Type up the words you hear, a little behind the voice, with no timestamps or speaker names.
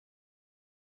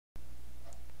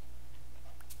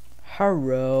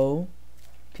Hello,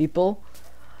 people.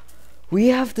 We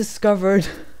have discovered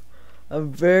a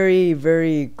very,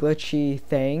 very glitchy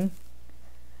thing.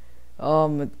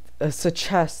 It's a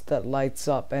chest that lights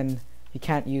up and you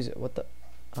can't use it. What the?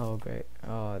 Oh, great.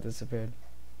 Oh, it disappeared.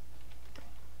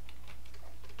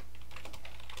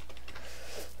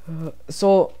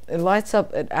 So it lights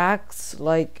up. It acts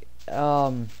like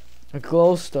a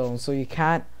glowstone, so you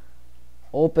can't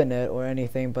open it or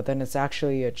anything. But then it's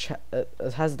actually a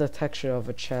it has the texture of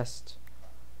a chest,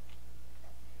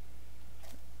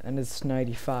 and it's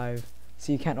 95.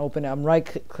 So you can't open it. I'm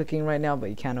clicking right now, but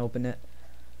you can't open it.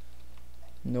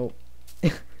 Nope.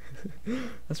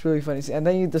 That's really funny. And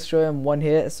then you destroy him one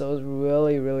hit, so it's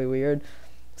really, really weird.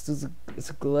 It's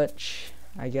a glitch,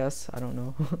 I guess. I don't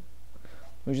know.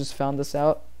 We just found this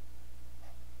out,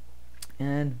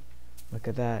 and look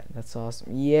at that. That's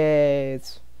awesome. Yay!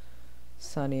 It's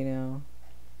sunny now.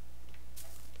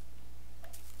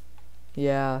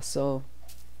 Yeah. So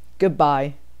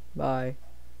goodbye. Bye.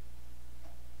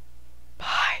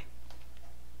 Bye.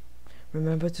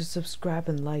 Remember to subscribe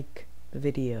and like the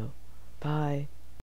video. Bye.